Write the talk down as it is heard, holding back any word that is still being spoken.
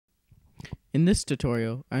In this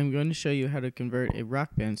tutorial, I'm going to show you how to convert a Rock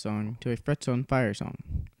Band song to a Frets on Fire song.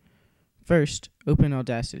 First, open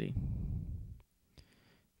Audacity.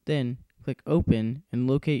 Then, click Open and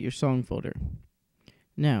locate your song folder.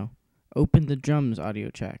 Now, open the drums audio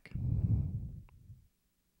track.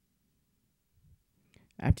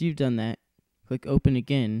 After you've done that, click Open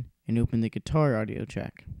again and open the guitar audio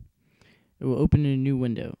track. It will open in a new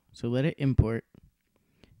window, so let it import,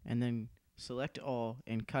 and then select all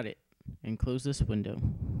and cut it, and close this window.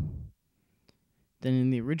 Then in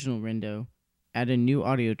the original window, add a new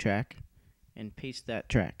audio track and paste that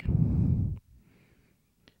track.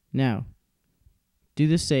 Now, do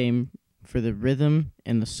the same for the rhythm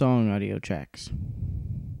and the song audio tracks.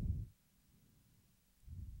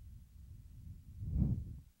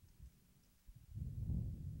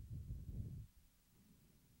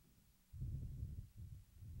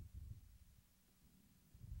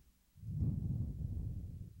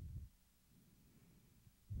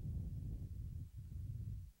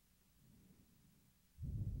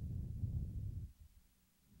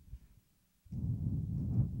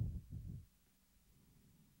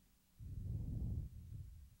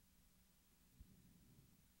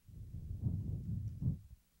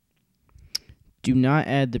 Do not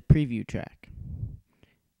add the preview track.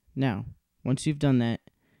 Now, once you've done that,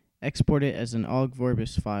 export it as an OGG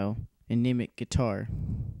Vorbis file and name it Guitar.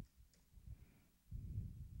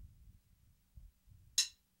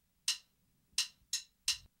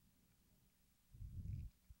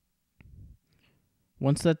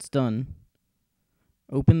 Once that's done,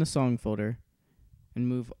 open the song folder and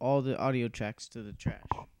move all the audio tracks to the trash.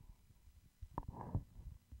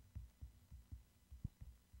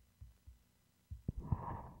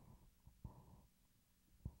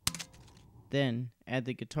 Then, add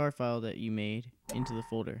the guitar file that you made into the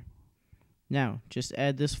folder. Now, just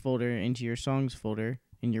add this folder into your songs folder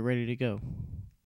and you're ready to go.